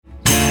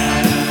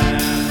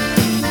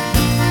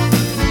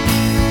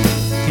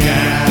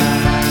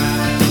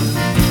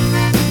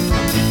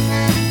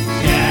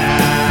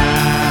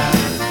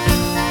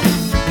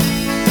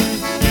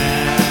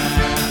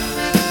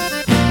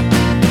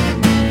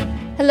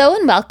Hello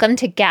and welcome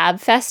to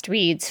Gabfest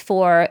Reads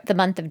for the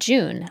month of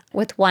June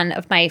with one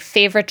of my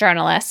favorite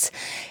journalists,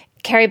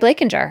 Carrie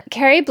Blakinger.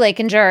 Carrie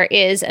Blakinger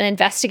is an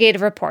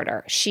investigative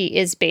reporter. She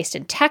is based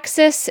in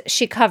Texas.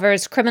 She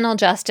covers criminal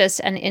justice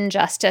and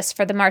injustice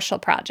for the Marshall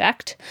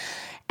Project.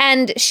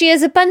 And she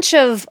has a bunch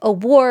of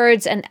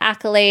awards and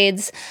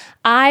accolades.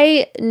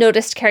 I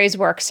noticed Carrie's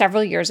work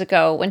several years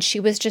ago when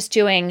she was just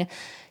doing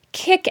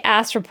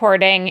kick-ass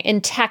reporting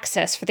in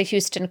Texas for the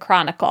Houston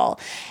Chronicle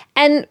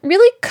and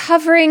really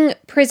covering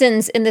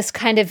prisons in this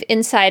kind of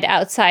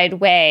inside-outside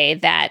way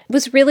that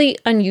was really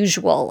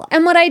unusual.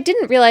 And what I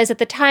didn't realize at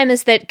the time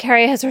is that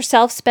Carrie has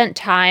herself spent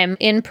time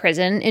in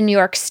prison in New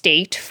York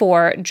State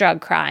for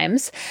drug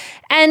crimes.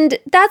 And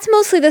that's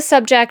mostly the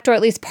subject, or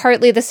at least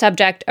partly the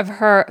subject, of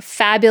her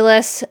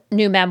fabulous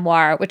new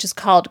memoir, which is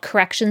called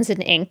Corrections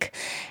in Ink,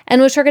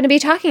 and which we're going to be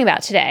talking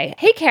about today.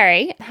 Hey,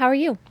 Carrie, how are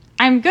you?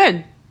 I'm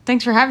good.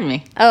 Thanks for having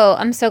me. Oh,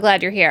 I'm so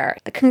glad you're here.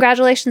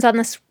 Congratulations on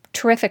this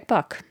terrific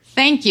book.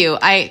 Thank you.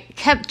 I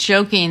kept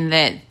joking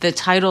that the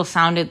title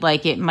sounded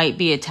like it might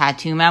be a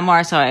tattoo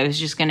memoir, so I was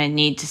just going to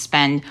need to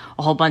spend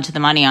a whole bunch of the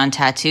money on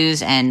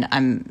tattoos, and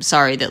I'm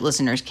sorry that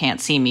listeners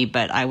can't see me,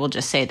 but I will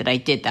just say that I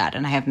did that,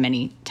 and I have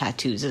many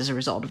tattoos as a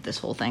result of this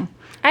whole thing.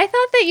 I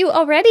thought that you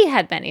already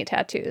had many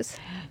tattoos.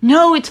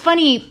 No, it's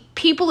funny.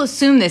 People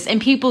assume this,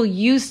 and people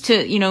used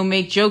to,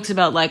 make jokes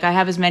about, like, I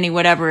have as many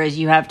whatever as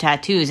you have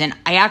tattoos, and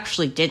I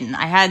actually didn't.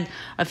 I had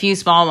a few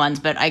small ones,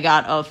 but I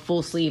got a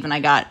full sleeve, and I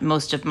got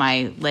most of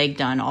my leg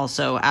done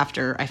also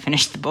after I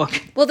finished the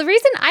book. Well, the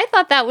reason I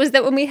thought that was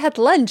that when we had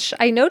lunch,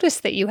 I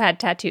noticed that you had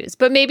tattoos,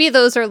 but maybe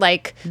those are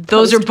like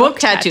those are book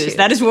tattoos.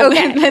 That is what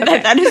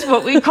that is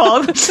what we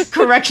call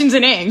corrections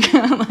in ink.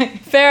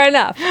 Fair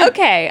enough.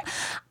 Okay.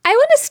 I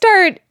want to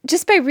start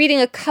just by reading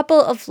a couple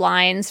of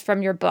lines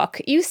from your book.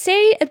 You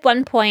say at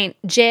one point,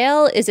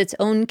 jail is its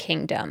own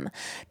kingdom.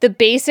 The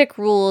basic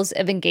rules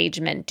of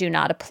engagement do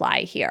not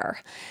apply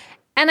here.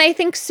 And I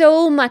think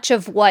so much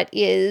of what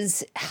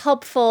is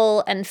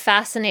helpful and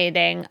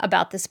fascinating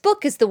about this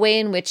book is the way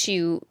in which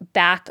you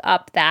back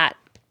up that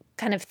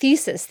kind of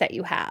thesis that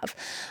you have.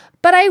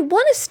 But I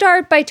want to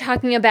start by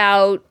talking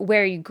about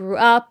where you grew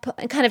up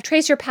and kind of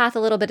trace your path a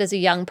little bit as a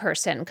young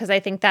person, because I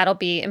think that'll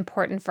be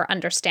important for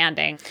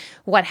understanding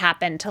what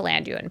happened to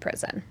land you in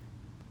prison.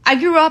 I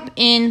grew up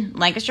in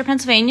Lancaster,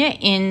 Pennsylvania,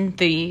 in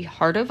the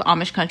heart of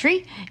Amish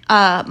country.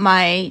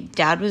 My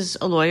dad was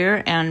a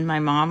lawyer and my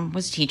mom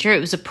was a teacher. It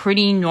was a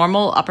pretty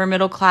normal upper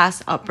middle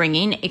class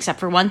upbringing, except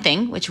for one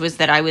thing, which was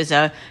that I was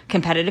a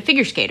competitive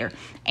figure skater.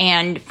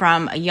 And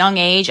from a young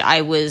age,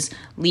 I was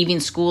leaving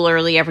school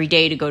early every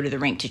day to go to the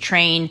rink to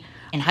train.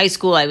 In high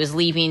school, I was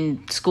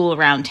leaving school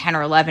around 10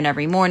 or 11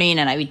 every morning,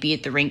 and I would be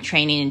at the rink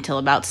training until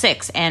about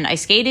 6. And I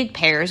skated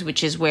pairs,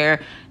 which is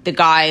where the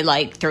guy,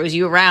 throws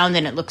you around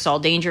and it looks all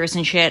dangerous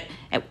and shit.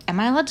 Am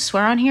I allowed to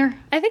swear on here?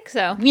 I think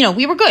so.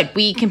 We were good.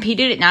 We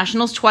competed at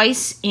nationals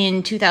twice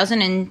in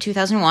 2000 and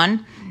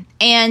 2001.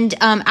 And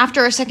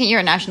after our second year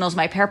at nationals,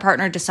 my pair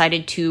partner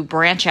decided to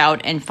branch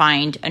out and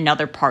find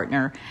another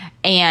partner.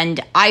 And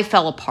I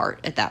fell apart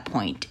at that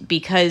point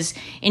because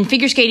in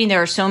figure skating,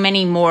 there are so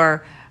many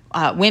more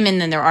women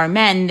than there are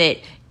men that,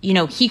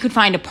 he could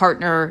find a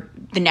partner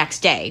the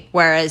next day.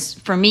 Whereas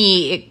for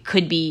me, it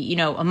could be,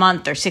 a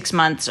month or 6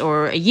 months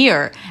or a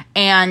year.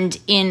 And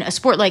in a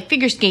sport like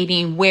figure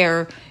skating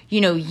where,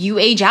 you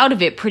age out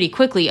of it pretty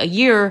quickly, a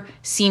year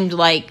seemed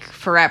like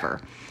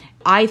forever.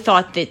 I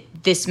thought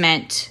that this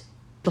meant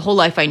the whole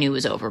life I knew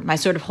was over. My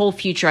sort of whole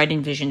future I'd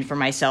envisioned for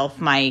myself,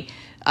 my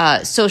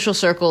social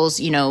circles,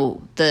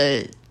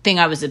 the thing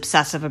I was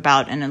obsessive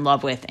about and in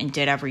love with and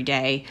did every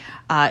day.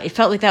 It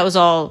felt like that was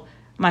all,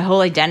 my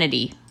whole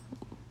identity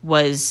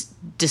was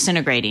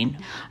disintegrating.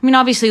 I mean,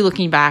 obviously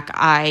looking back,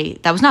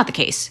 that was not the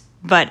case.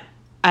 But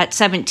at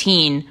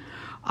 17,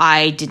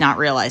 I did not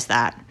realize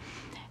that.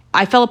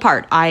 I fell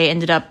apart. I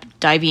ended up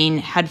diving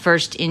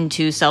headfirst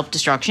into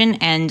self-destruction,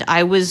 and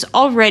I was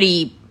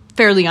already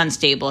fairly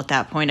unstable at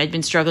that point. I'd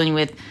been struggling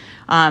with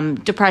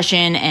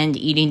depression and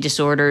eating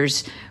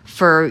disorders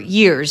for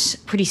years,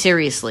 pretty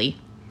seriously.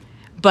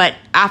 But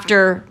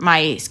after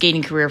my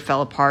skating career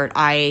fell apart,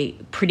 I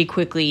pretty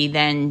quickly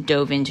then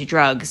dove into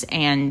drugs.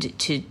 And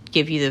to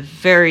give you the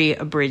very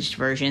abridged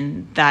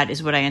version, that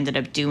is what I ended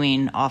up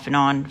doing off and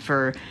on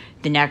for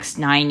the next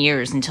 9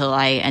 years until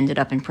I ended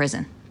up in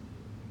prison.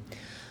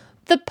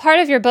 The part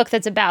of your book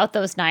that's about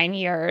those 9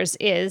 years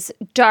is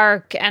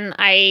dark and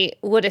I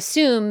would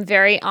assume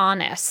very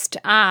honest.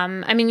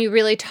 You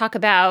really talk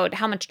about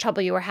how much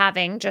trouble you were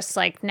having just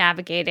like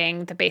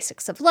navigating the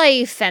basics of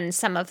life and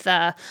some of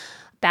the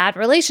bad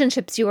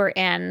relationships you were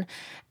in.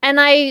 And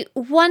I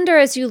wonder,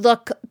 as you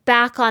look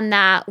back on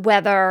that,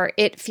 whether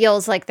it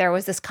feels like there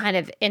was this kind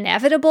of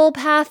inevitable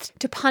path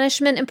to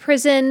punishment in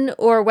prison,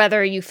 or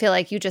whether you feel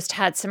like you just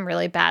had some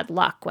really bad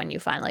luck when you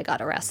finally got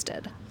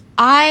arrested.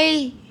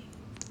 I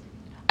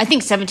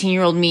think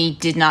 17-year-old me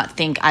did not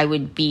think I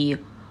would be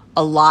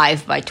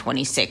alive by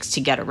 26 to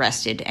get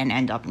arrested and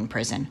end up in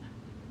prison.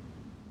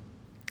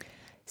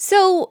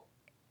 So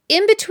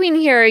in between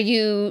here,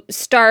 you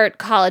start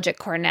college at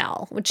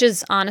Cornell, which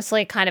is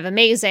honestly kind of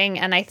amazing,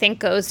 and I think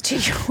goes to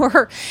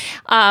your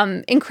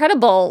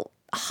incredible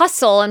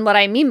hustle. And what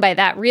I mean by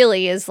that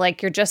really is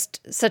like you're just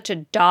such a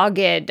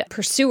dogged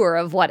pursuer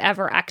of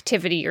whatever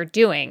activity you're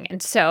doing.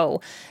 And so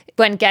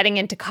when getting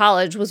into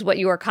college was what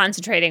you were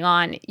concentrating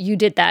on, you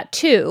did that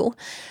too.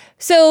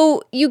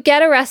 So you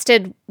get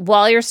arrested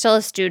while you're still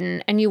a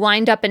student and you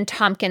wind up in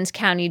Tompkins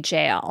County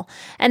Jail.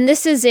 And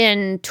this is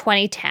in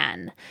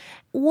 2010.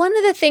 One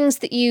of the things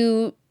that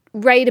you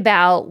write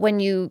about when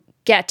you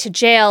get to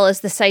jail is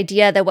this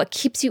idea that what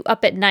keeps you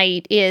up at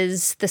night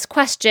is this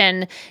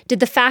question: did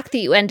the fact that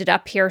you ended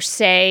up here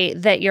say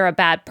that you're a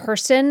bad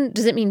person?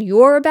 Does it mean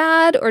you're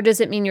bad, or does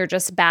it mean you're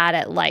just bad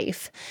at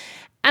life?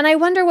 And I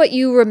wonder what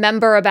you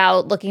remember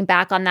about looking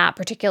back on that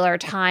particular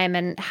time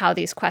and how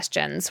these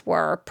questions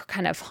were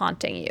kind of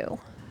haunting you.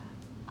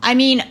 I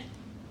mean,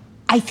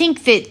 I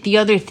think that the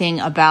other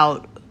thing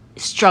about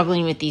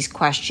struggling with these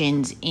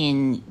questions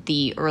in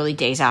the early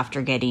days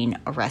after getting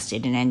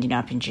arrested and ending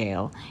up in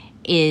jail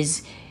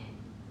is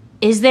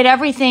that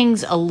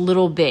everything's a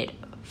little bit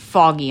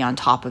foggy on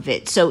top of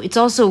it. So it's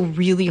also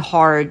really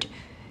hard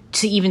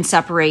to even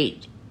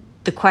separate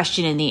the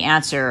question and the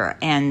answer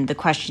and the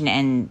question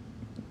and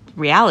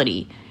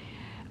reality.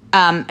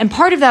 And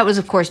part of that was,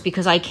 of course,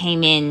 because I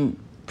came in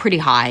pretty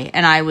high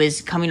and I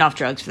was coming off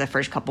drugs for the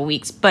first couple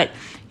weeks. But,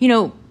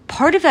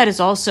 part of that is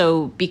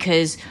also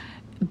because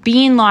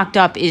being locked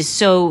up is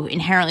so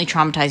inherently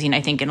traumatizing,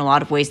 I think, in a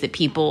lot of ways that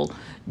people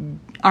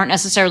aren't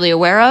necessarily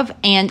aware of.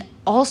 And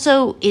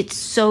also, it's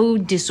so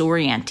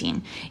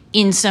disorienting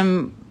in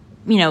some,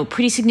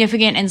 pretty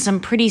significant and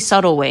some pretty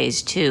subtle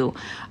ways, too.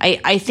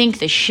 I think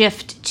the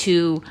shift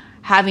to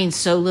having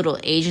so little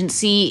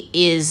agency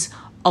is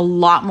a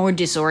lot more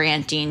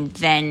disorienting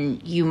than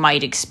you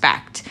might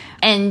expect.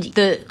 And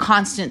the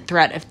constant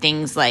threat of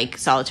things like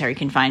solitary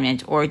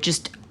confinement or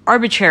just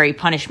arbitrary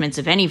punishments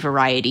of any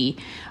variety,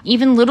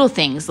 even little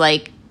things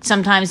like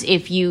sometimes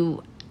if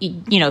you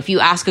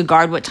ask a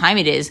guard what time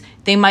it is,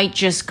 they might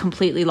just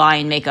completely lie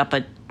and make up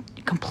a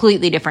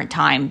completely different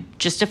time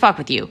just to fuck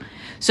with you.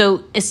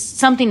 So it's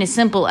something as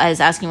simple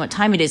as asking what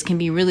time it is can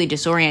be really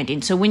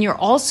disorienting. So when you're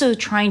also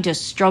trying to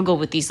struggle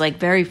with these like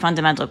very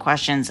fundamental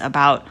questions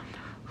about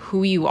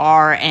who you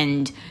are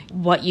and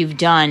what you've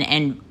done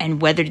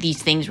and whether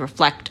these things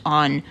reflect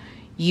on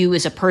you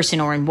as a person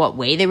or in what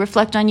way they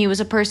reflect on you as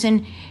a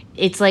person,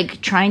 it's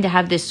like trying to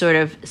have this sort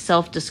of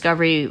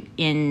self-discovery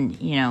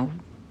in,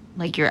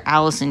 like your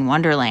Alice in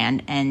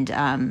Wonderland.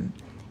 And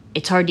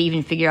it's hard to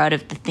even figure out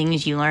if the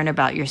things you learn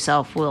about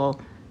yourself will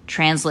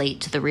translate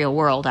to the real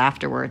world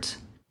afterwards.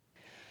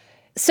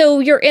 So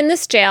you're in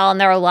this jail, and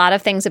there are a lot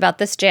of things about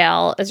this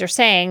jail, as you're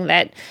saying,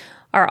 that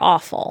are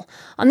awful.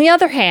 On the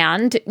other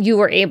hand, you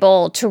were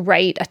able to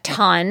write a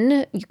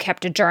ton. You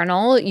kept a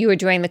journal. You were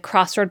doing the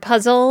crossword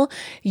puzzle.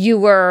 You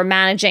were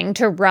managing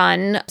to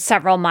run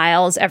several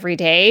miles every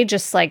day,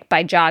 just like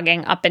by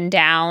jogging up and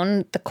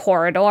down the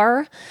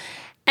corridor.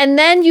 And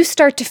then you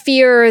start to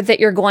fear that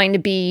you're going to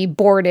be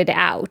boarded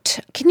out.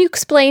 Can you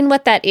explain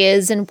what that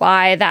is and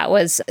why that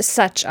was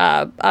such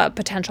a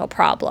potential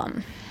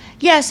problem?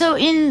 Yeah, so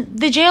in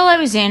the jail I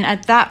was in,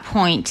 at that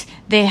point,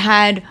 they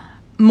had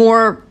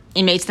more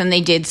inmates than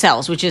they did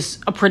cells, which is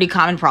a pretty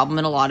common problem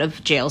in a lot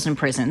of jails and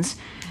prisons.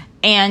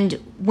 And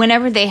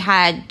whenever they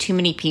had too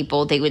many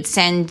people, they would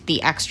send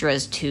the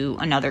extras to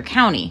another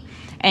county.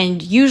 And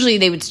usually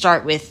they would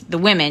start with the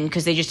women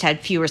because they just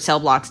had fewer cell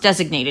blocks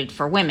designated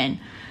for women.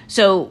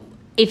 So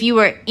if you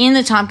were in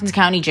the Tompkins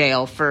County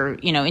Jail for,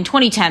 in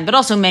 2010, but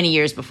also many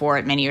years before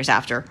it, many years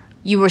after,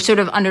 you were sort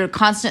of under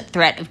constant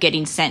threat of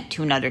getting sent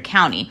to another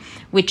county,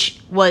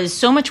 which was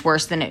so much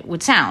worse than it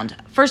would sound.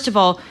 First of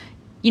all,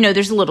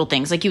 there's the little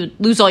things, like you would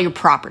lose all your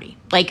property.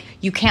 Like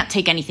you can't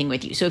take anything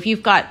with you. So if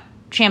you've got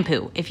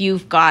shampoo, if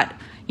you've got,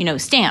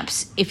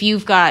 stamps, if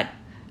you've got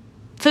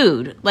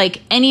food,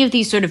 like any of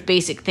these sort of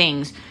basic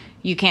things,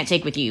 you can't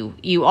take with you.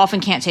 You often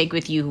can't take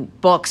with you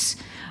books.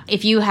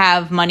 If you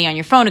have money on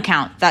your phone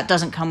account, that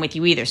doesn't come with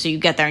you either. So you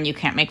get there and you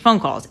can't make phone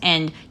calls.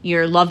 And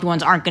your loved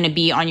ones aren't going to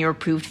be on your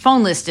approved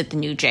phone list at the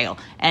new jail.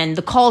 And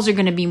the calls are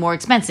going to be more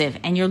expensive.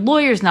 And your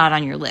lawyer's not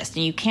on your list.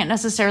 And you can't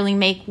necessarily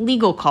make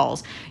legal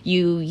calls.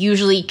 You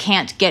usually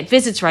can't get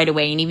visits right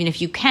away. And even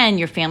if you can,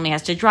 your family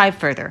has to drive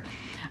further.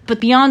 But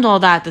beyond all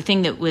that, the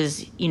thing that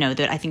was,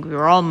 that I think we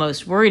were all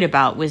most worried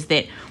about was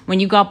that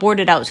when you got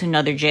boarded out to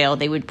another jail,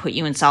 they would put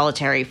you in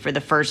solitary for the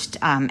first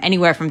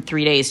anywhere from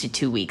 3 days to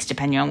 2 weeks,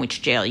 depending on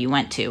which jail you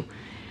went to.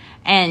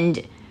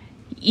 And,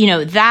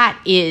 that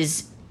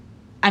is,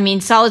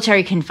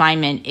 solitary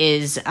confinement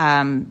is,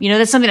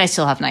 that's something I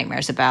still have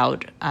nightmares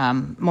about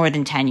more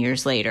than 10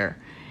 years later.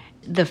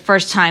 The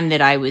first time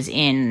that I was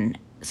in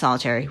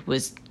solitary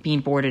was being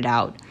boarded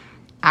out.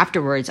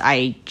 Afterwards,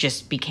 I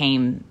just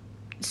became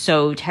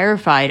so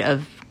terrified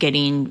of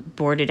getting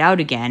boarded out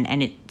again.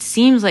 And it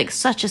seems like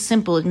such a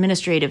simple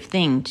administrative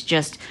thing to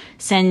just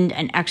send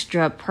an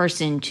extra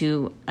person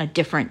to a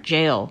different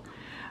jail.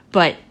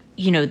 But,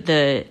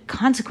 the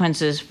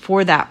consequences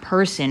for that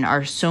person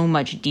are so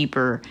much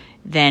deeper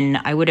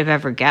than I would have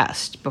ever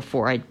guessed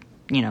before I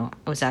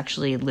was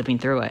actually living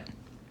through it.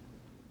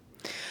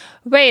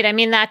 Right. I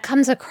mean, that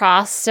comes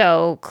across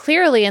so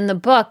clearly in the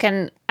book.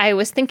 And I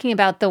was thinking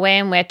about the way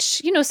in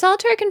which,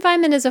 solitary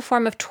confinement is a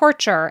form of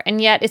torture.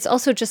 And yet it's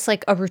also just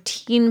like a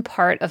routine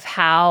part of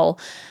how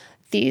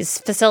these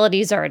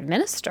facilities are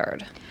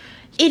administered.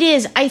 It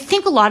is. I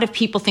think a lot of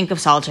people think of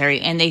solitary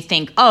and they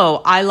think,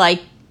 oh, I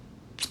like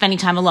spending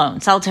time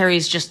alone. Solitary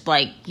is just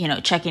like,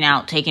 checking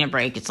out, taking a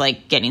break. It's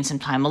like getting some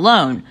time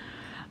alone.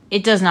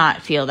 It does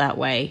not feel that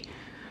way,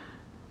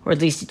 or at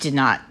least it did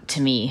not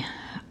to me.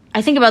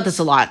 I think about this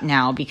a lot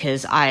now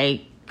because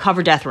I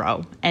cover death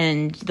row,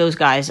 and those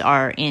guys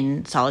are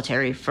in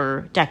solitary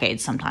for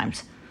decades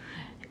sometimes.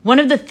 One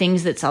of the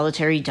things that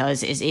solitary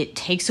does is it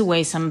takes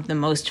away some of the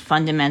most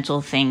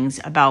fundamental things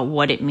about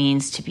what it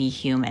means to be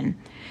human.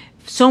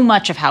 So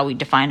much of how we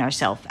define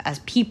ourselves as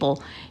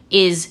people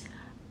is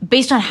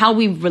based on how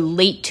we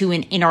relate to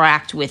and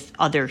interact with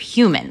other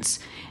humans,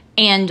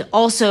 and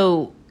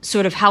also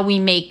sort of how we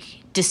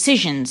make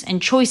decisions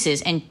and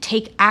choices and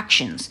take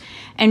actions.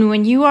 And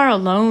when you are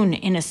alone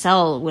in a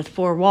cell with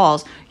four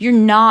walls, you're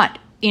not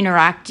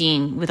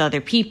interacting with other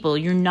people.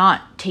 You're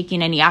not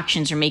taking any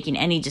actions or making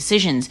any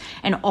decisions.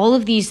 And all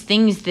of these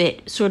things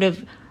that sort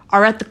of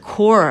are at the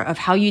core of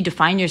how you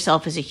define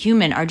yourself as a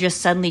human are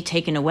just suddenly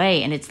taken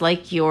away. And it's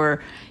like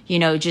you're,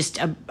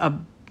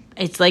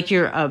 it's like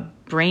you're a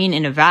brain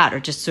in a vat, or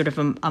just sort of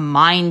a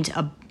mind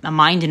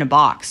in a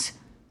box.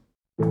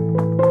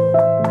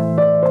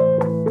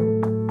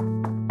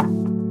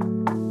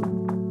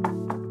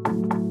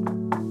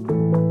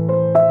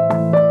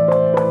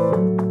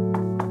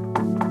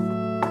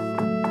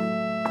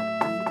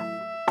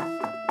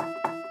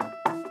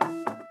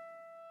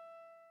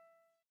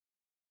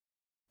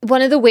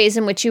 One of the ways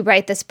in which you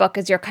write this book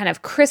is you're kind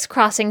of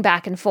crisscrossing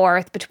back and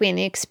forth between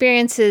the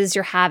experiences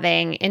you're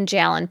having in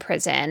jail and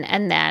prison,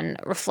 and then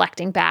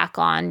reflecting back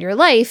on your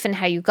life and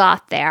how you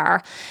got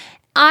there.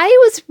 I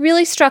was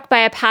really struck by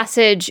a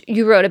passage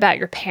you wrote about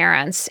your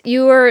parents.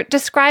 You were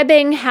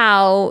describing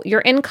how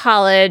you're in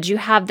college, you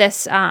have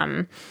this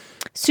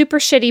super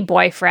shitty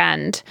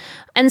boyfriend,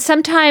 and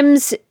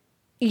sometimes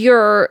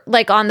you're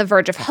like on the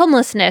verge of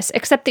homelessness,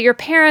 except that your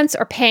parents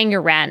are paying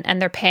your rent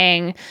and they're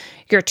paying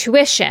your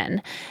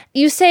tuition.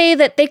 You say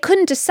that they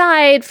couldn't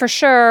decide for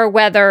sure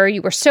whether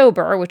you were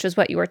sober, which was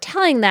what you were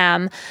telling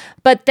them,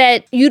 but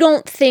that you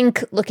don't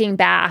think, looking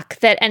back,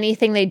 that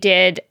anything they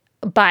did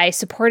by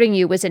supporting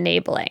you was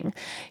enabling.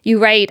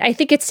 You write, I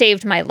think it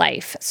saved my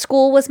life.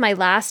 School was my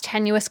last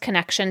tenuous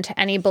connection to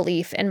any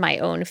belief in my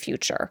own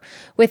future.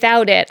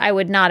 Without it, I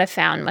would not have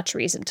found much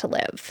reason to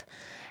live.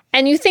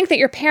 And you think that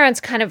your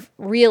parents kind of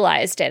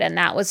realized it, and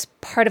that was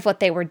part of what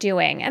they were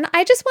doing. And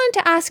I just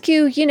wanted to ask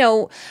you,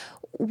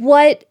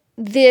 what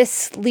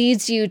this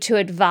leads you to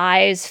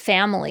advise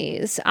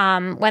families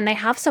when they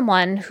have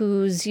someone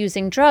who's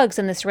using drugs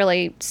in this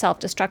really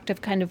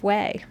self-destructive kind of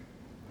way.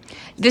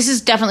 This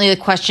is definitely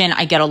the question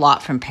I get a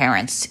lot from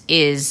parents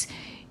is,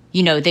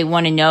 they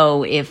want to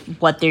know if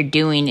what they're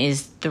doing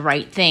is the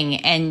right thing.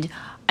 And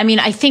I mean,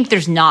 I think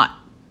there's not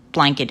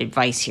blanket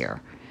advice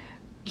here.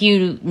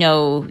 You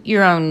know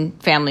your own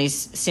family's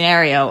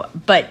scenario,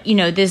 but,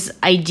 this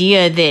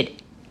idea that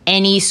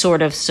any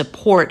sort of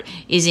support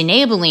is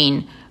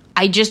enabling,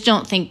 I just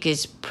don't think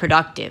is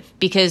productive,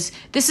 because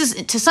this is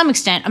to some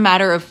extent a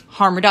matter of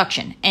harm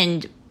reduction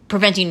and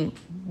preventing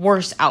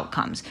worse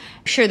outcomes.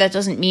 Sure, that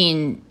doesn't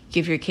mean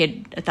give your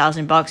kid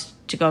 $1,000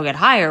 to go get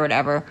high or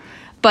whatever,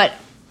 but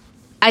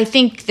I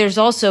think there's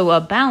also a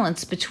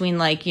balance between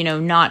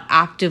not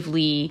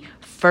actively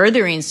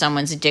furthering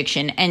someone's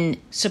addiction and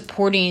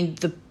supporting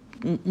the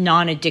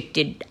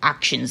non-addicted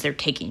actions they're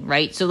taking,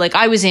 right? So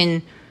I was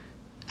in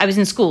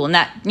school, and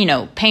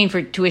that, paying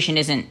for tuition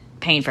isn't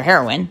paying for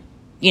heroin,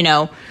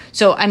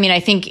 So, I mean, I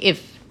think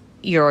if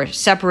you're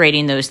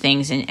separating those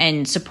things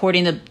and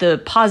supporting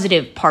the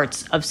positive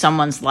parts of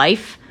someone's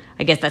life,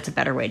 I guess that's a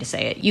better way to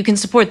say it. You can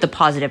support the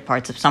positive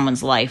parts of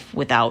someone's life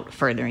without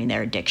furthering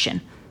their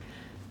addiction.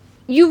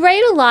 You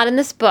write a lot in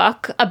this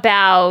book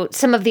about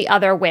some of the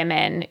other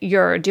women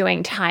you're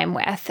doing time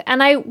with.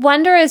 And I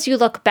wonder, as you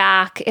look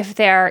back, if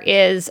there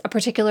is a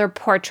particular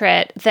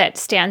portrait that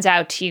stands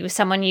out to you,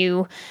 someone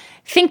you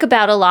think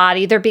about a lot,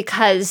 either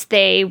because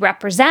they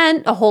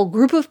represent a whole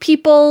group of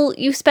people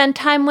you spend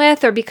time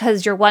with, or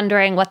because you're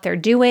wondering what they're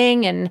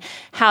doing and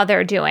how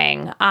they're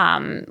doing,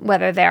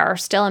 whether they're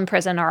still in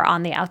prison or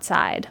on the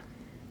outside.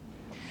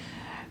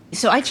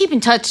 So I keep in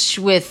touch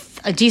with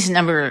a decent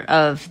number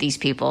of these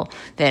people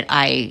that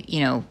I,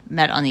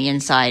 met on the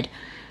inside.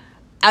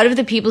 Out of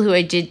the people who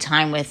I did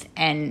time with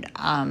and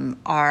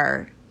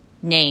are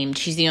named,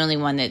 she's the only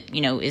one that,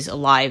 is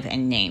alive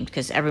and named,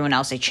 because everyone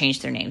else, I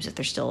changed their names if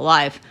they're still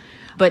alive.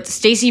 But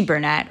Stacey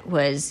Burnett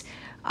was,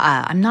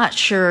 I'm not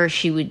sure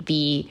she would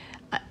be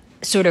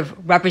sort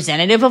of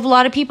representative of a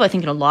lot of people. I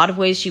think in a lot of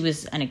ways she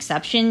was an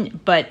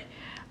exception, but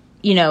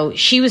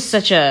she was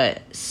such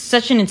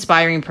an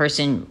inspiring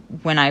person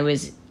when I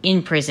was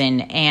in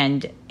prison,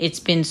 and it's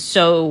been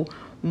so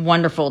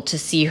wonderful to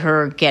see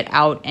her get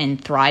out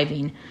and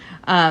thriving.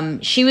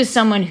 She was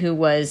someone who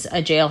was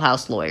a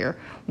jailhouse lawyer,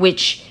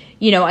 which,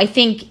 I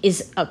think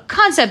is a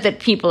concept that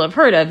people have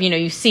heard of.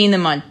 You've seen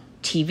them on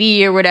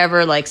TV or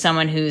whatever, like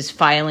someone who's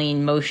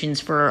filing motions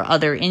for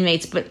other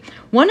inmates. But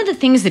one of the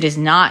things that is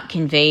not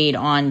conveyed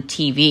on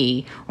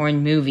TV or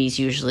in movies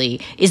usually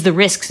is the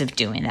risks of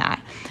doing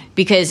that.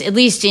 Because at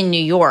least in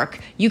New York,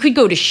 you could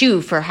go to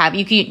SHU for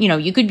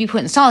you could be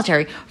put in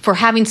solitary for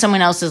having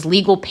someone else's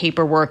legal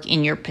paperwork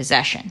in your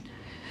possession.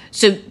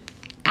 So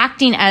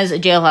acting as a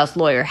jailhouse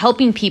lawyer,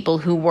 helping people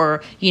who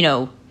were,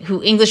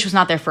 who English was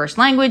not their first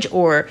language,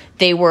 or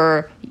they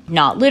were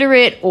not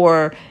literate,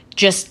 or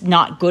just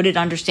not good at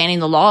understanding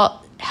the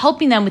law,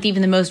 helping them with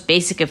even the most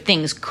basic of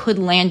things could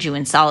land you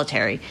in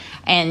solitary.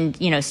 And,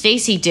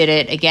 Stacy did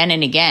it again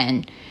and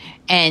again.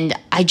 And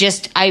I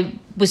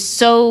was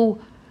so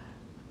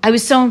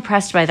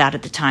impressed by that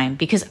at the time,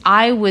 because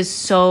I was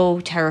so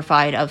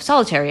terrified of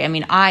solitary. I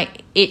mean,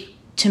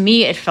 to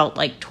me, it felt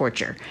like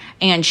torture.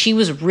 And she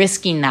was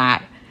risking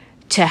that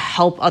to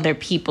help other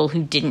people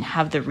who didn't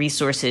have the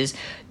resources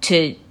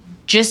to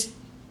just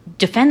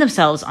defend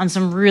themselves on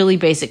some really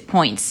basic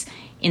points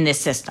in this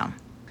system.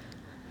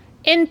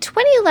 In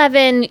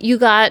 2011, you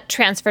got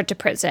transferred to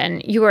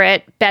prison. You were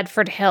at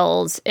Bedford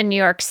Hills in New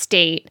York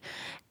State.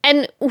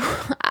 And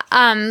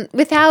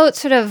without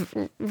sort of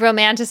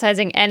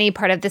romanticizing any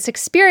part of this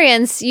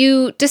experience,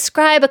 you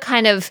describe a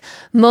kind of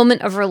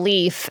moment of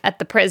relief at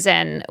the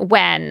prison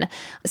when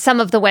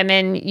some of the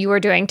women you were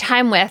doing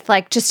time with,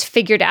 just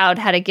figured out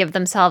how to give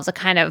themselves a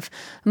kind of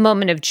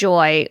moment of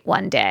joy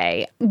one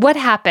day. What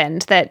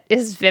happened that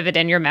is vivid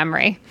in your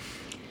memory?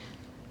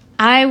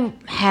 I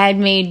had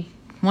made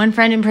one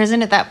friend in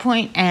prison at that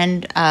point,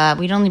 and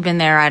we'd only been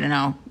there,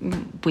 a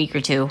week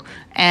or two.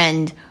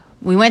 And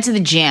we went to the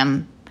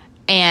gym.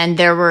 And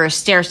there were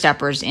stair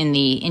steppers in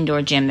the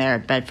indoor gym there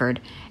at Bedford.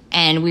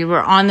 And we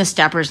were on the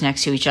steppers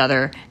next to each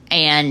other.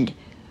 And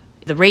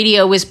the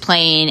radio was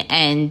playing.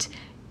 And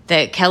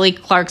the Kelly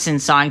Clarkson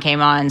song came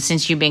on,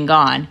 Since You've Been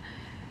Gone.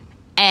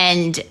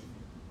 And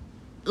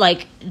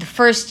the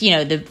first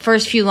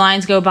few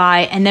lines go by.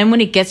 And then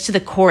when it gets to the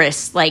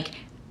chorus,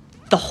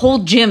 the whole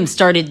gym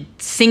started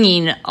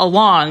singing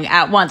along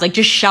at once.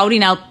 Just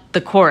shouting out the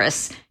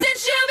chorus.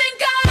 Since you've been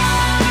gone.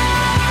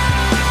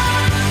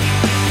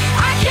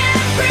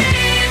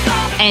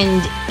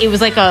 And it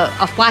was like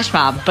a flash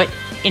mob, but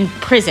in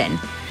prison.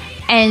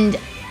 And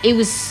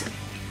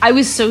I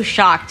was so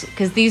shocked,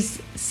 because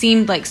these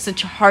seemed like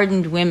such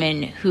hardened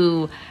women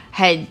who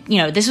had,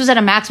 this was at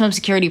a maximum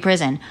security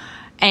prison.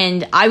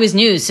 And I was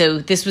new, so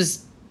this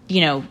was,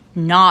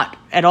 not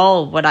at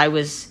all what I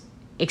was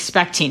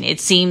expecting.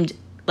 It seemed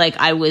like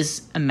I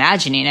was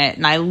imagining it.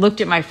 And I looked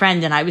at my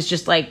friend, and I was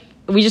just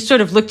we just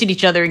sort of looked at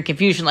each other in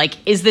confusion,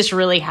 is this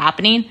really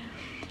happening?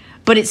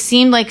 But it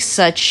seemed like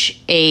such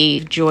a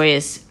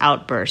joyous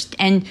outburst.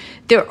 And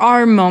there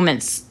are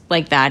moments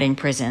like that in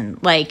prison.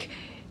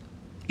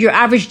 Your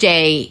average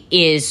day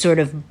is sort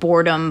of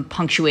boredom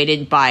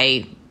punctuated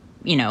by,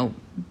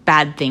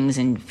 bad things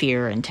and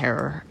fear and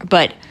terror.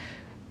 But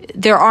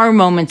there are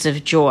moments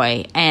of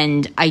joy.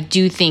 And I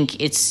do think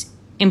it's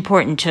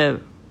important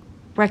to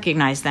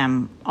recognize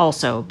them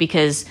also,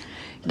 because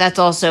that's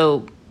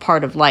also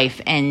part of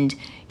life. And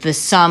the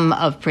sum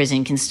of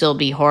prison can still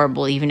be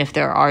horrible, even if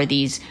there are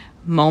these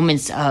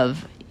moments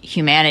of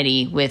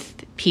humanity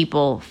with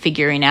people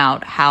figuring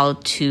out how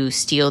to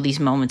steal these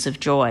moments of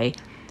joy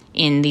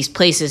in these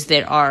places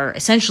that are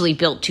essentially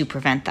built to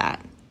prevent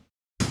that.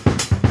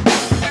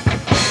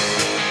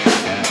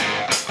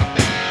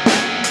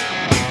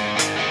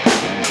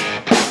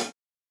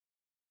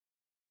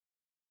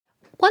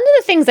 One of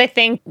the things I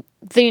think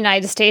the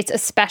United States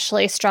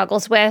especially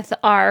struggles with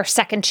are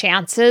second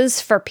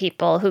chances for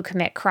people who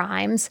commit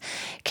crimes.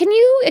 Can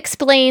you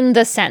explain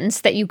the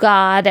sentence that you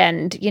got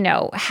and,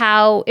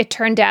 how it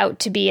turned out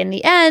to be in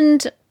the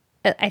end?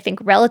 I think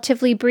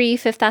relatively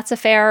brief, if that's a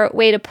fair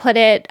way to put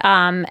it,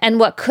 and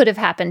what could have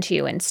happened to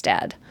you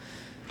instead.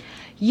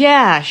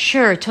 Yeah,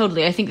 sure,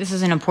 totally. I think this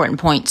is an important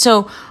point.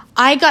 So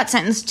I got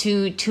sentenced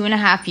to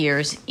 2.5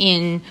 years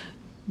in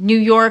New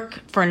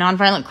York for a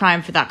nonviolent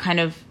crime. For that kind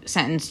of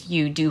sentence,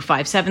 you do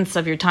 5/7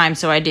 of your time.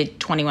 So I did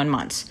 21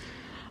 months.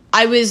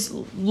 I was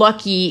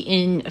lucky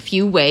in a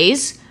few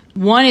ways.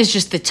 One is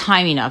just the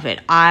timing of it.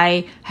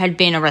 I had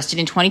been arrested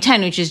in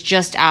 2010, which is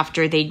just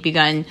after they'd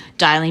begun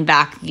dialing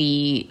back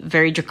the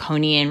very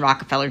draconian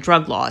Rockefeller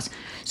drug laws.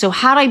 So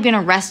had I been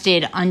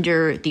arrested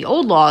under the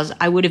old laws,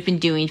 I would have been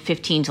doing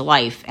 15 to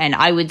life, and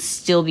I would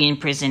still be in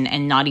prison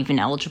and not even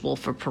eligible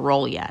for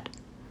parole yet.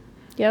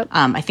 Yep.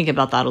 I think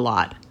about that a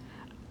lot.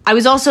 I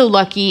was also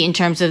lucky in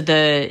terms of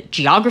the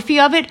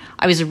geography of it.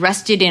 I was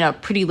arrested in a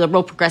pretty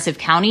liberal progressive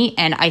county,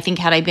 and I think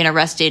had I been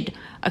arrested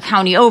a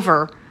county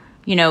over,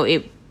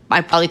 I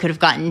probably could have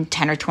gotten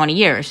 10 or 20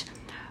 years.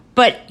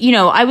 But,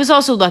 I was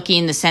also lucky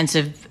in the sense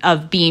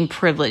of being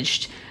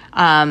privileged.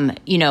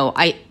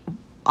 I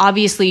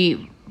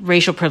obviously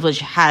racial privilege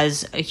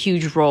has a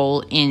huge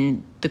role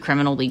in the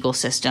criminal legal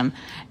system,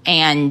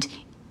 and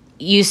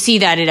you see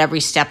that at every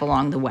step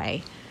along the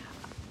way.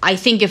 I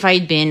think if I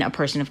had been a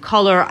person of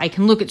color, I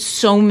can look at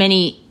so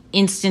many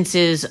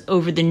instances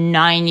over the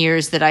 9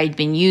 years that I'd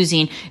been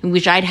using in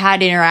which I'd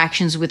had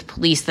interactions with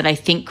police that I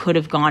think could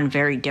have gone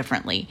very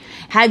differently.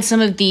 Had some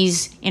of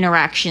these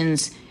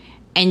interactions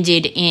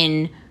ended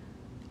in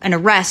an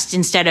arrest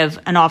instead of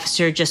an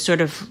officer just sort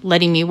of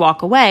letting me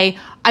walk away,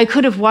 I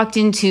could have walked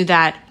into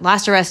that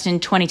last arrest in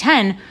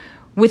 2010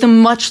 with a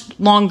much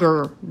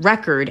longer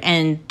record,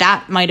 and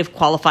that might have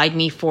qualified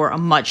me for a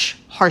much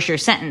harsher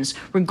sentence,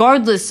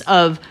 regardless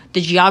of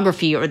the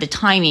geography or the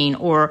timing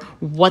or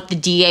what the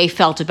DA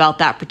felt about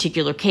that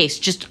particular case.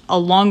 Just a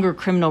longer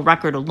criminal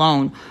record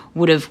alone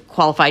would have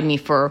qualified me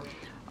for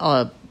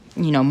a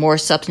more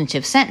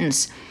substantive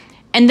sentence.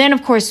 And then,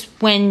 of course,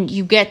 when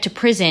you get to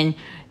prison,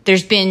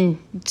 there's been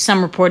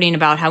some reporting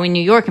about how in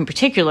New York in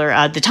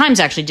particular, the Times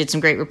actually did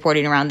some great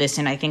reporting around this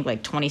in, I think,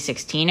 like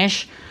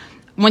 2016-ish.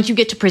 Once you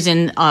get to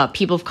prison,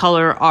 people of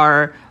color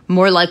are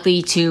more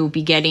likely to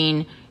be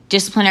getting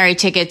disciplinary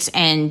tickets,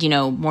 and,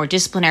 more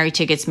disciplinary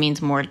tickets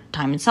means more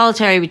time in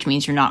solitary, which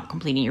means you're not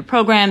completing your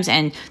programs.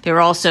 And they're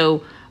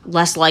also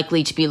less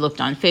likely to be looked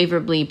on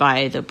favorably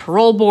by the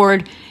parole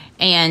board.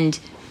 And,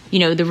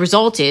 the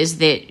result is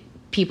that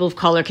people of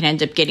color can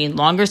end up getting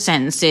longer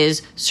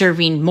sentences,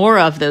 serving more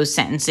of those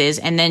sentences,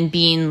 and then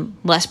being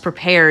less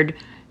prepared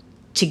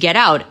to get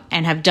out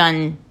and have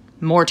done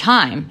more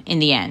time in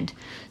the end.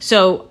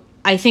 So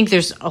I think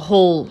there's a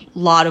whole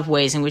lot of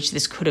ways in which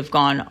this could have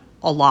gone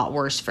a lot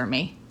worse for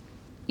me.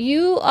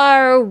 You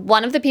are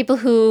one of the people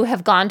who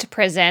have gone to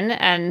prison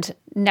and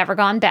never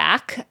gone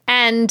back.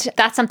 And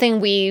that's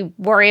something we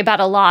worry about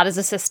a lot as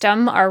a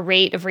system, our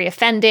rate of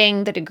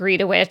reoffending, the degree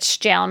to which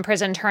jail and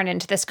prison turn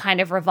into this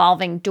kind of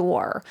revolving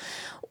door.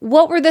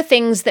 What were the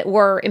things that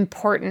were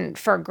important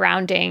for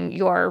grounding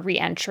your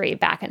reentry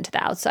back into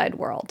the outside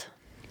world?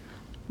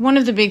 One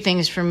of the big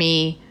things for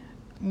me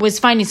was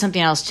finding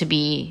something else to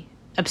be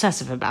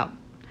obsessive about.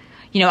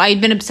 I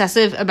had been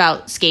obsessive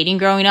about skating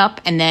growing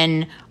up, and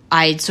then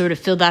I'd sort of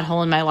filled that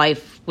hole in my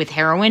life with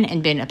heroin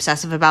and been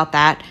obsessive about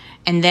that.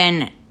 And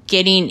then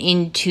getting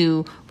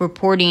into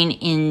reporting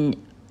in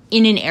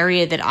an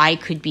area that I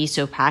could be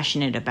so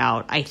passionate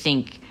about, I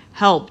think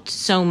helped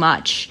so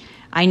much.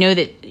 I know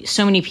that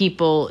so many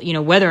people,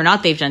 whether or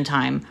not they've done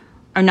time,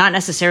 are not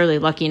necessarily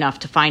lucky enough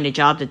to find a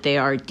job that they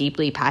are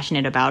deeply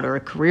passionate about or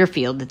a career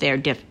field that they are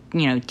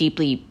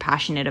deeply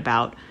passionate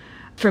about.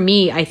 For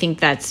me, I think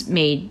that's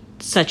made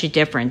such a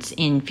difference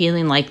in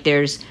feeling like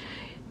there's,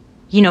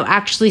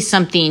 actually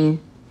something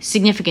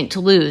significant to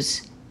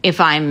lose if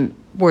I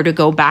were to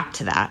go back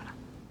to that.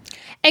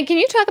 And can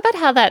you talk about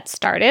how that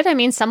started? I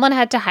mean, someone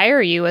had to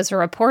hire you as a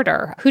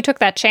reporter. Who took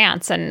that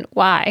chance and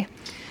why?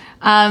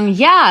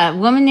 A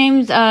woman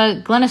named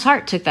Glennis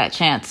Hart took that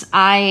chance.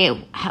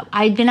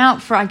 I'd been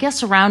out for, I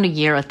guess, around a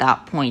year at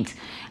that point,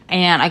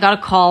 and I got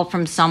a call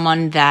from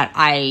someone that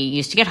I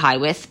used to get high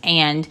with,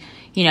 and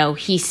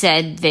he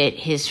said that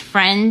his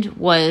friend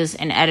was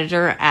an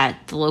editor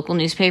at the local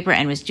newspaper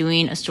and was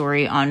doing a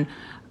story on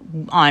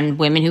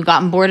women who'd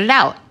gotten boarded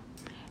out.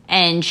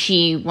 And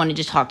she wanted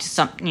to talk to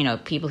some,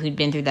 people who'd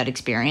been through that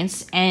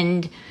experience.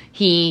 And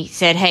he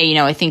said, hey,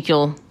 I think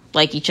you'll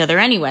like each other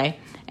anyway.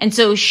 And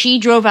so she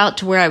drove out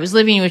to where I was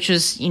living, which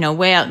was,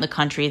 way out in the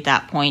country at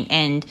that point.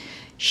 And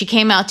she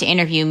came out to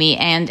interview me.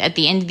 And at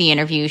the end of the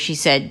interview, she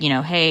said,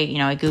 hey,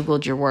 I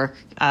Googled your work.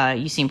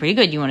 You seem pretty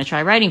good. You want to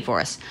try writing for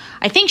us?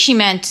 I think she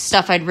meant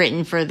stuff I'd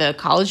written for the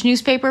college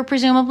newspaper,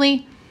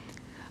 presumably.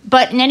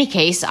 But in any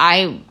case,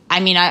 I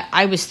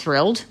was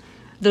thrilled.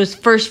 Those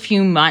first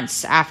few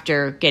months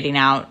after getting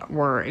out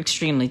were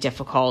extremely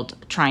difficult,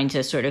 trying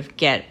to sort of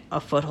get a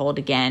foothold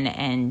again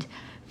and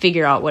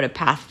figure out what a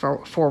path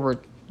forward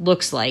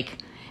looks like.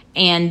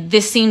 And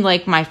this seemed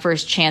like my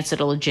first chance at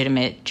a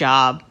legitimate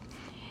job.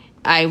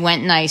 I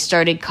went and I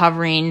started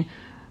covering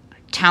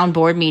town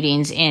board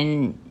meetings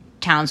in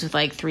towns with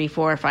like 3,000,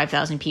 4,000, or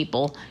 5,000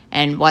 people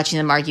and watching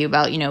them argue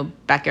about,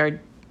 backyard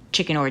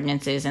chicken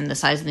ordinances and the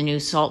size of the new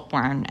salt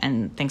barn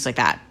and things like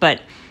that.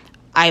 But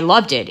I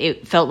loved it.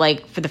 It felt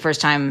like for the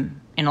first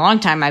time in a long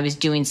time, I was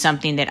doing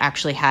something that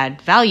actually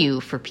had value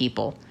for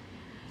people.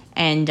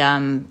 And,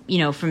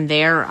 from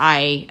there,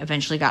 I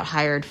eventually got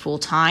hired full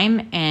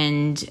time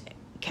and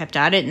kept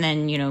at it, and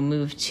then,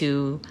 moved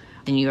to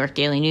the New York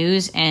Daily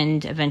News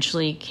and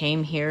eventually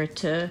came here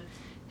to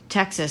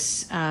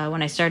Texas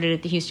when I started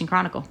at the Houston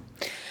Chronicle.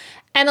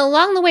 And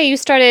along the way, you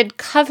started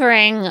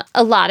covering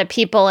a lot of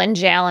people in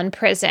jail and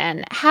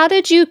prison. How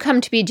did you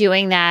come to be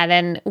doing that,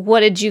 and what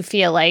did you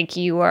feel like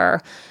you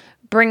were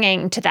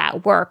bringing to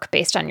that work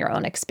based on your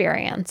own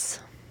experience?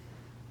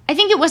 I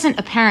think it wasn't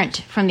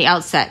apparent from the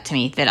outset to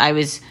me that I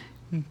was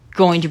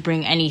going to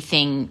bring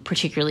anything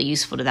particularly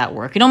useful to that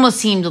work. It almost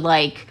seemed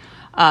like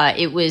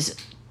it was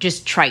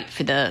just trite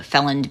for the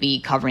felon to be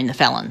covering the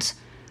felons.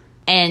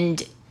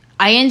 And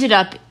I ended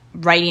up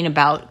writing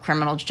about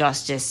criminal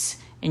justice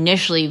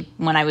initially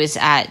when I was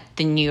at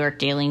the New York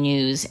Daily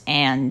News,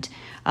 and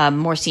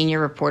more senior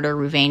reporter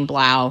Ruvain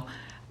Blau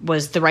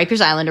was the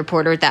Rikers Island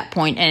reporter at that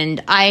point.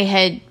 And I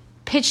had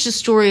pitched a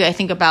story, I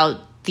think,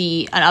 about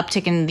an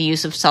uptick in the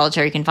use of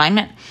solitary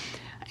confinement.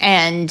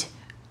 And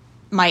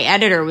my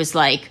editor was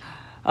like,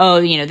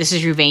 oh, this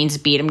is Ruvain's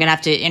beat. I'm going to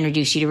have to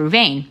introduce you to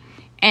Ruvain.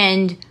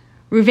 And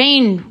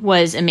Ruvain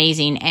was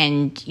amazing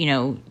and,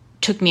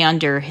 took me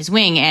under his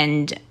wing.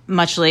 And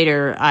much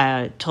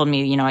later told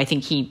me, I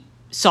think he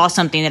saw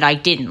something that I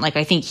didn't. Like,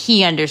 I think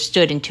he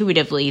understood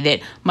intuitively that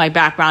my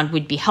background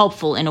would be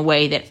helpful in a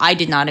way that I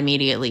did not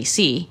immediately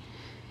see.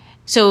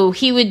 So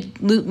he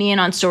would loop me in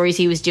on stories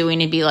he was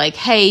doing and be like,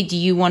 hey, do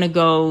you want to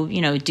go,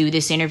 do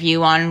this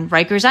interview on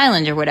Rikers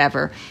Island or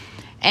whatever?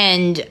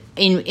 And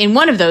in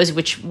one of those,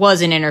 which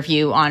was an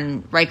interview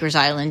on Rikers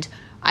Island,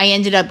 I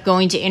ended up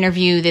going to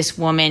interview this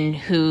woman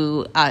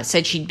who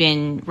said she'd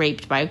been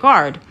raped by a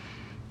guard.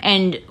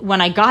 And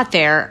when I got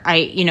there,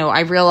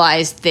 I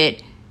realized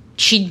that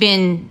she'd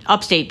been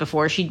upstate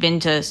before. She'd been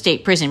to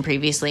state prison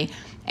previously.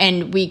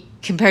 And we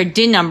compared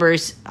DIN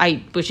numbers,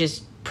 which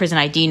is prison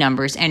ID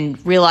numbers,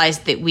 and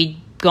realized that we'd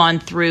gone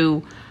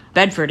through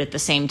Bedford at the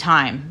same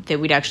time, that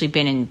we'd actually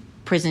been in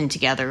prison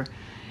together.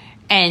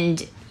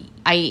 And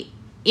I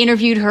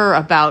interviewed her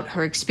about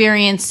her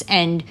experience,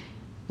 and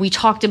we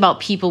talked about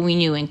people we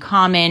knew in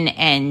common,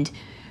 and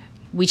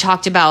we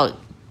talked about,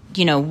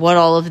 what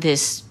all of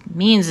this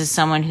means as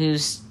someone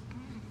who's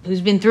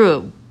been through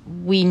it.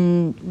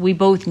 We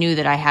both knew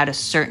that I had a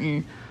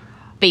certain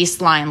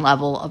baseline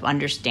level of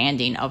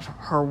understanding of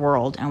her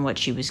world and what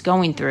she was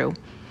going through.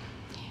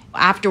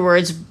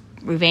 Afterwards,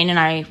 Ruvain and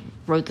I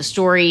wrote the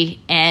story,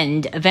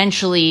 and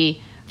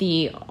eventually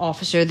the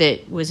officer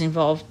that was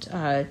involved,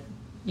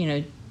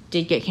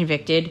 did get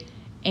convicted.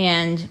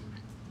 And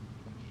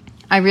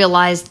I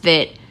realized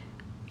that,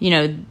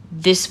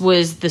 this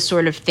was the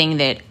sort of thing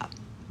that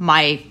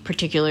my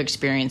particular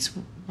experience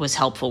was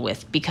helpful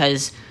with,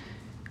 because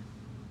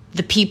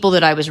the people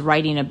that I was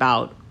writing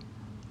about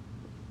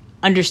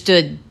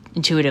understood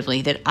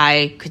intuitively that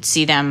I could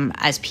see them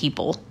as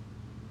people.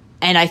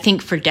 And I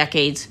think for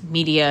decades,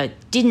 media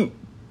didn't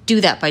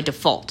do that by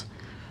default.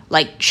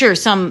 Like, sure,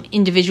 some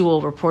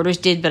individual reporters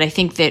did, but I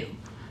think that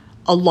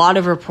a lot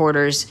of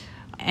reporters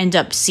end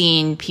up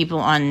seeing people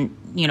on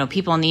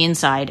the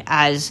inside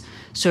as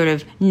sort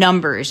of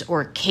numbers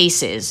or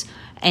cases,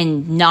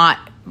 and not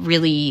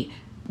really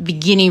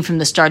beginning from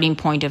the starting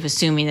point of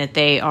assuming that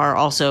they are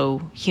also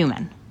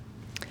human.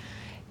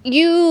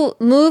 You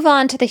move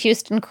on to the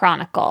Houston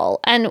Chronicle,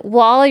 and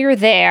while you're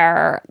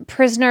there,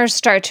 prisoners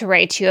start to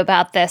write to you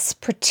about this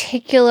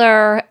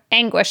particular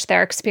anguish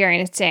they're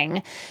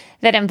experiencing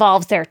that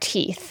involves their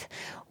teeth.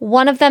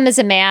 One of them is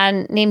a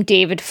man named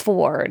David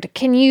Ford.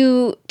 Can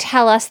you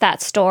tell us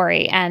that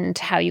story and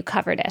how you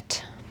covered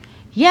it?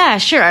 Yeah,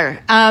 sure.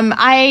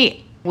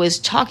 I was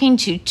talking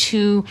to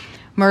two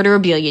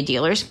murderabilia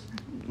dealers,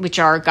 which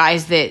are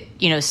guys that,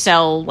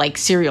 sell like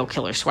serial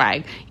killer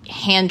swag,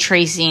 hand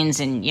tracings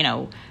and,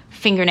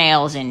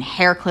 fingernails and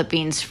hair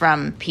clippings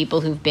from people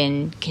who've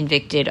been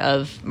convicted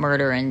of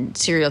murder and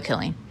serial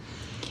killing.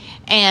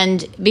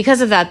 And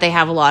because of that, they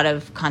have a lot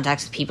of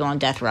contacts with people on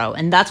death row.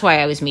 And that's why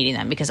I was meeting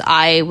them, because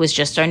I was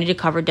just starting to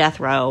cover death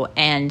row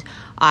and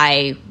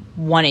I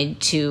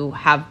wanted to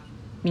have,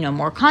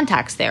 more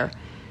contacts there.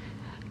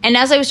 And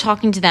as I was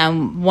talking to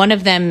them, one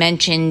of them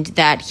mentioned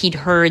that he'd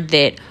heard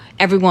that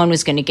everyone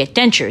was going to get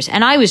dentures.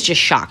 And I was just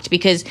shocked,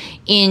 because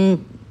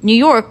in New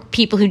York,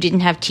 people who didn't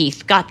have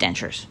teeth got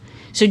dentures.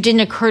 So it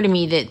didn't occur to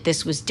me that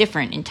this was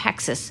different in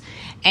Texas.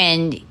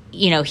 And,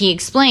 he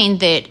explained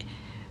that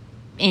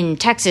in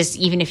Texas,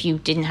 even if you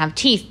didn't have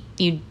teeth,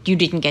 you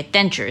didn't get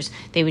dentures.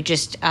 They would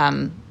just,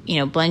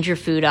 blend your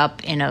food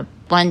up in a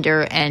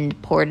blender and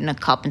pour it in a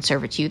cup and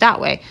serve it to you that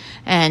way.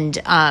 And,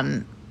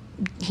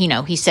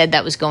 he said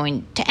that was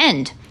going to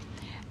end.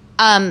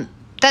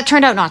 That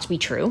turned out not to be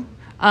true.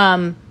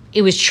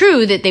 It was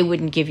true that they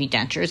wouldn't give you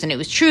dentures, and it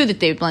was true that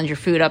they would blend your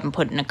food up and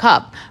put it in a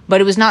cup, but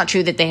it was not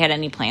true that they had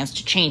any plans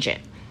to change it.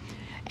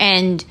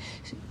 And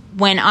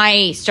when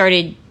I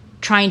started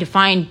trying to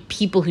find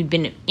people who'd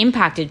been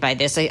impacted by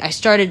this, I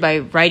started by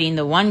writing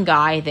the one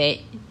guy that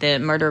the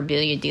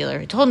murderabilia dealer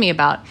had told me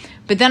about,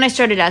 but then I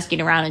started asking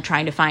around and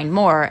trying to find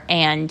more,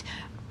 and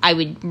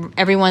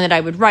everyone that I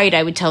would write,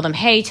 I would tell them,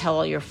 hey, tell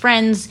all your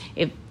friends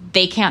if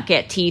they can't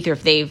get teeth, or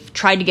if they've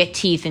tried to get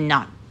teeth and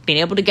not been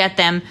able to get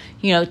them,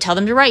 tell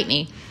them to write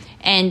me.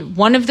 And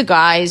one of the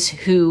guys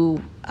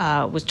who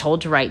was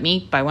told to write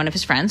me by one of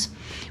his friends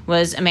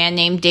was a man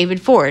named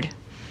David Ford.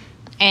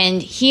 And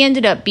he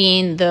ended up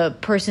being the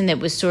person that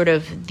was sort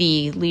of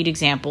the lead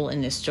example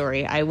in this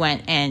story. I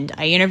went and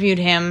I interviewed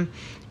him,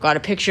 got a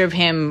picture of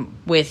him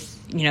with,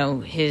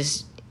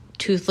 his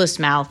toothless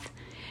mouth.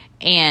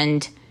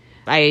 And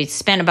I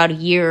spent about a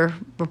year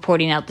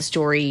reporting out the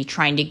story,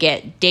 trying to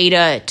get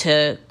data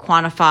to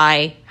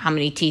quantify how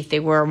many teeth they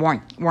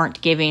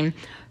weren't giving,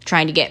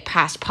 trying to get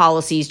past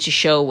policies to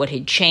show what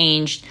had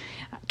changed,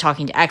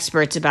 talking to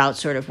experts about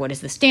sort of what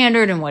is the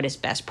standard and what is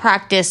best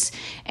practice,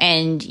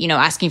 and,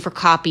 asking for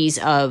copies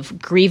of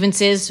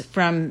grievances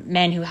from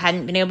men who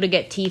hadn't been able to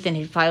get teeth and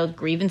had filed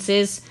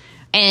grievances.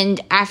 And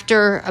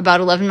after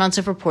about 11 months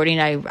of reporting,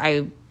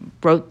 I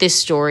wrote this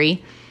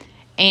story.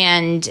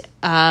 And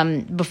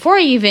before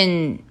I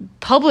even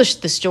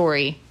published the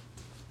story,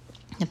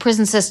 the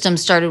prison system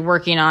started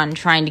working on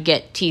trying to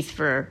get teeth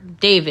for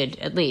David,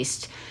 at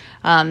least.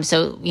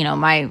 So,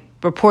 my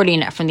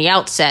reporting from the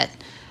outset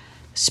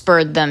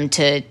spurred them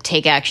to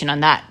take action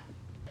on that.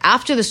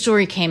 After the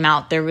story came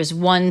out, there was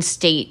one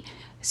state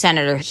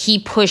senator. He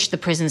pushed the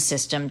prison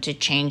system to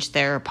change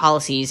their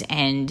policies,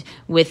 and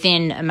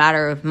within a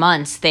matter of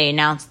months, they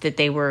announced that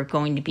they were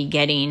going to be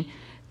getting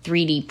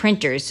 3D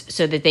printers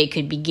so that they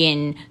could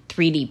begin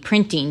 3D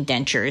printing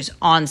dentures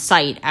on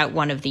site at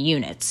one of the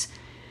units.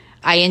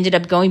 I ended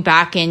up going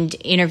back and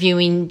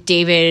interviewing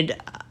David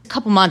a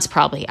couple months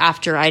probably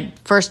after I'd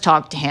first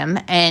talked to him.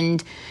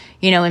 And,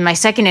 in my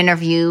second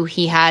interview,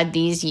 he had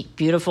these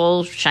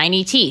beautiful,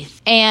 shiny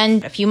teeth.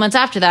 And a few months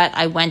after that,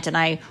 I went and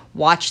I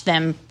watched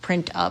them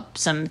print up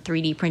some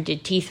 3D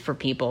printed teeth for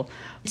people.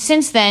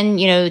 Since then,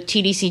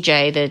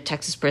 TDCJ, the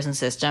Texas prison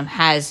system,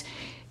 has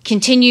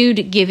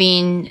continued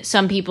giving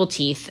some people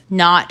teeth,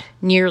 not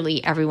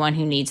nearly everyone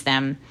who needs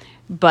them,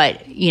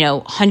 but,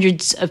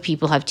 hundreds of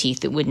people have teeth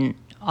that wouldn't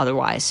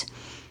otherwise.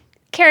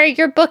 Carrie,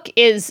 your book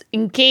is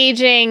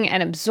engaging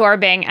and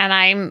absorbing, and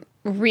I'm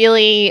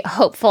really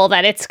hopeful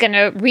that it's going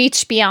to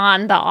reach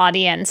beyond the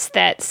audience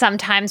that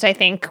sometimes I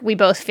think we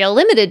both feel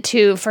limited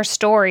to for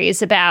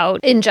stories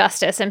about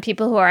injustice and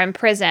people who are in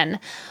prison.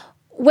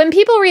 When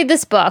people read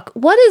this book,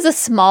 what is a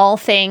small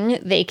thing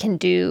they can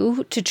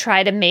do to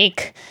try to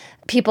make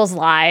people's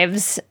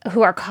lives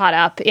who are caught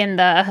up in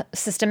the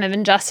system of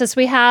injustice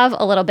we have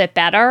a little bit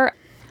better?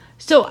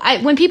 So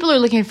when people are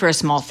looking for a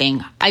small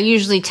thing, I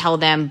usually tell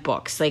them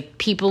books. Like,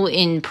 people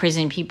in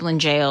prison, people in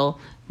jail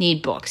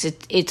need books.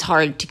 It's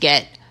hard to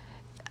get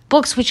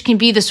books which can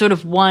be the sort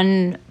of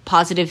one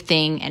positive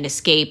thing and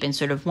escape and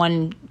sort of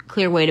one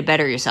clear way to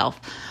better yourself.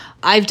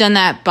 I've done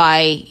that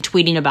by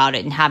tweeting about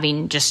it and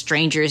having just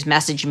strangers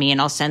message me,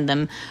 and I'll send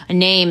them a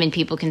name and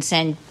people can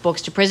send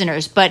books to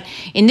prisoners. But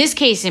in this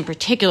case in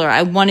particular,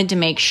 I wanted to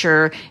make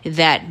sure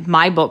that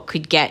my book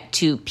could get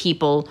to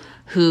people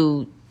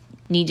who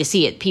need to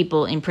see it,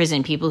 people in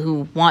prison, people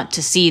who want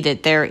to see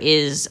that there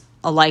is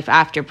a life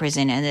after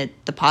prison and that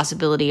the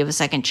possibility of a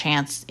second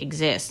chance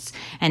exists,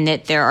 and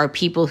that there are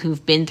people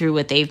who've been through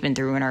what they've been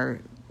through and are,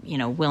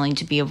 willing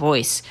to be a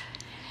voice.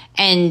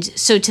 And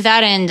so to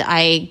that end,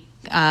 I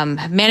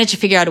have managed to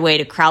figure out a way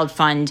to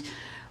crowdfund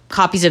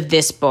copies of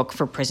this book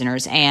for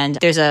prisoners. And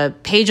there's a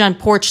page on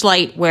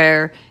Porchlight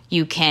where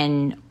you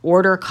can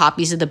order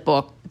copies of the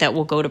book that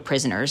will go to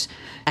prisoners.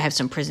 I have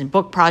some prison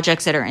book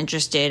projects that are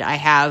interested. I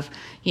have,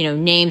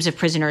 names of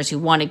prisoners who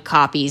wanted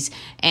copies,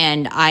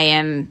 and I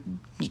am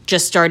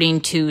just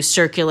starting to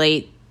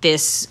circulate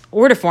this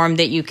order form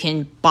that you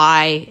can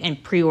buy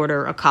and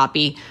pre-order a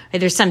copy.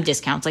 There's some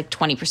discounts, like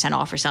 20%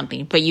 off or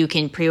something, but you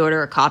can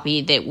pre-order a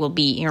copy that will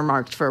be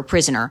earmarked for a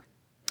prisoner.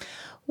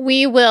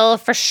 We will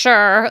for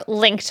sure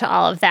link to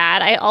all of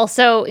that. I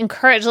also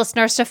encourage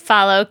listeners to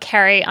follow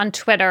Carrie on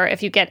Twitter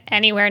if you get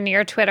anywhere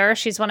near Twitter.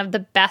 She's one of the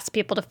best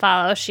people to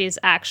follow. She's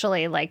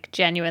actually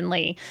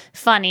genuinely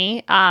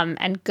funny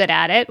and good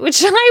at it,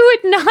 which I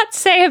would not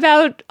say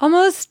about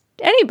almost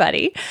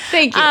anybody.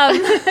 Thank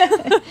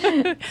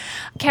you.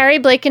 Carrie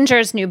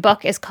Blakinger's new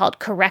book is called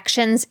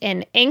Corrections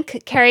in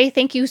Ink. Carrie,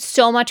 thank you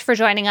so much for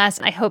joining us.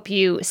 I hope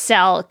you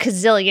sell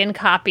gazillion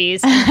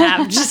copies and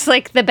have just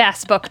the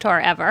best book tour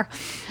ever.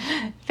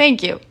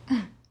 Thank you.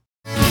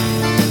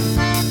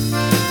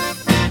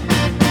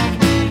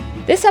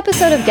 This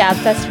episode of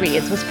Gabfest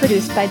Reads was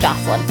produced by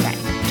Jocelyn Frank.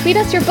 Tweet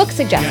us your book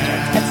suggestions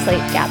at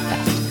Slate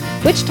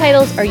Gabfest. Which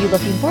titles are you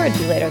looking forward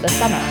to later this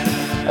summer?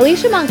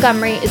 Alicia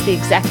Montgomery is the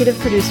executive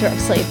producer of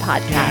Slate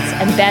Podcasts,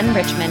 and Ben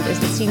Richmond is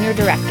the senior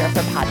director for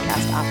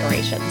podcast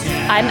operations.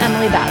 I'm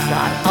Emily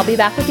Bazelon. I'll be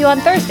back with you on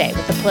Thursday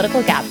with the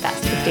Political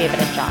Gabfest with David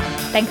and John.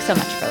 Thanks so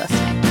much for listening.